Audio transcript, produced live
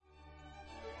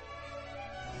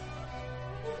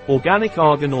Organic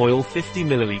argan oil 50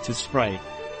 ml spray.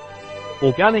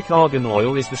 Organic argan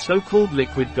oil is the so-called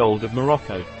liquid gold of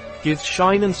Morocco. Gives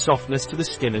shine and softness to the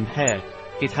skin and hair.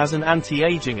 It has an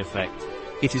anti-aging effect.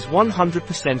 It is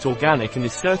 100% organic and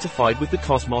is certified with the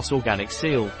Cosmos Organic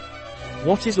Seal.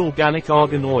 What is organic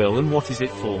argan oil and what is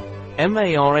it for?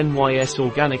 MARNYS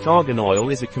Organic argan oil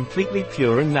is a completely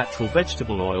pure and natural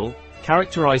vegetable oil,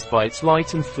 characterized by its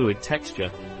light and fluid texture,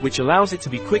 which allows it to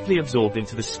be quickly absorbed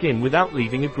into the skin without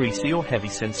leaving a greasy or heavy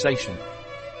sensation.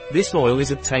 This oil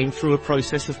is obtained through a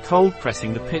process of cold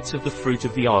pressing the pits of the fruit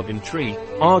of the argan tree,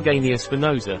 Argan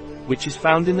spinosa, which is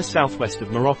found in the southwest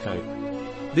of Morocco.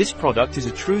 This product is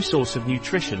a true source of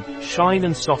nutrition, shine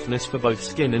and softness for both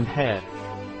skin and hair.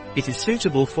 It is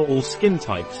suitable for all skin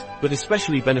types, but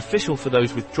especially beneficial for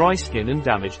those with dry skin and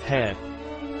damaged hair.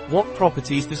 What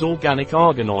properties does organic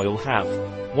argan oil have?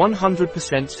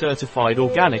 100% certified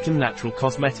organic and natural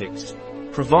cosmetics.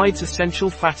 Provides essential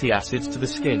fatty acids to the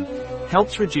skin.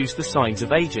 Helps reduce the signs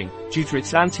of aging, due to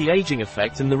its anti-aging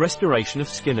effect and the restoration of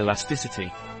skin elasticity.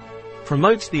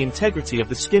 Promotes the integrity of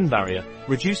the skin barrier,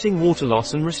 reducing water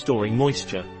loss and restoring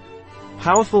moisture.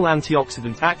 Powerful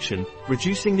antioxidant action,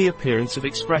 reducing the appearance of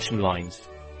expression lines.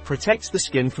 Protects the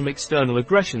skin from external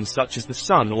aggressions such as the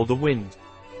sun or the wind.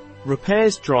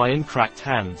 Repairs dry and cracked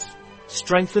hands.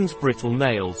 Strengthens brittle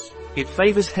nails. It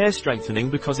favors hair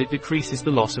strengthening because it decreases the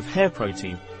loss of hair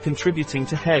protein, contributing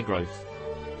to hair growth.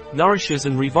 Nourishes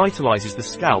and revitalizes the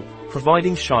scalp,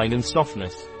 providing shine and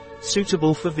softness.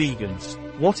 Suitable for vegans.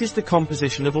 What is the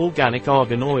composition of organic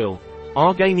argan oil?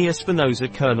 Argan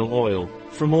spinosa kernel oil.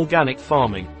 From organic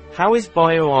farming. How is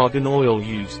bio-argan oil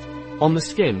used? On the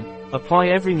skin, apply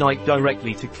every night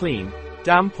directly to clean,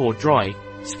 damp or dry,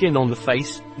 skin on the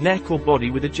face, neck or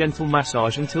body with a gentle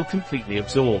massage until completely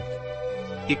absorbed.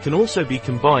 It can also be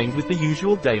combined with the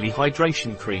usual daily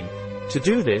hydration cream. To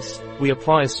do this, we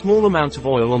apply a small amount of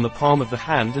oil on the palm of the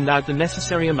hand and add the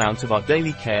necessary amount of our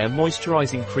daily care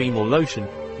moisturizing cream or lotion,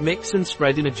 mix and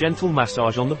spread in a gentle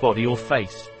massage on the body or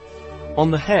face.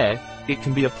 On the hair, it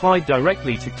can be applied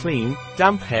directly to clean,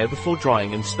 damp hair before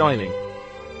drying and styling.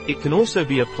 It can also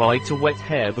be applied to wet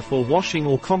hair before washing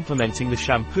or complementing the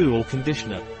shampoo or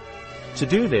conditioner. To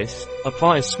do this,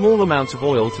 apply a small amount of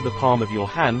oil to the palm of your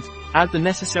hand, add the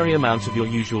necessary amount of your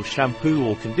usual shampoo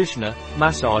or conditioner,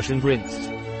 massage and rinse.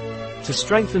 To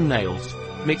strengthen nails,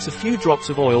 mix a few drops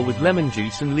of oil with lemon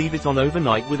juice and leave it on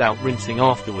overnight without rinsing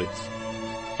afterwards.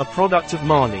 A product of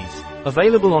MARNYS.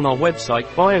 Available on our website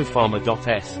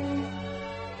biopharma.s.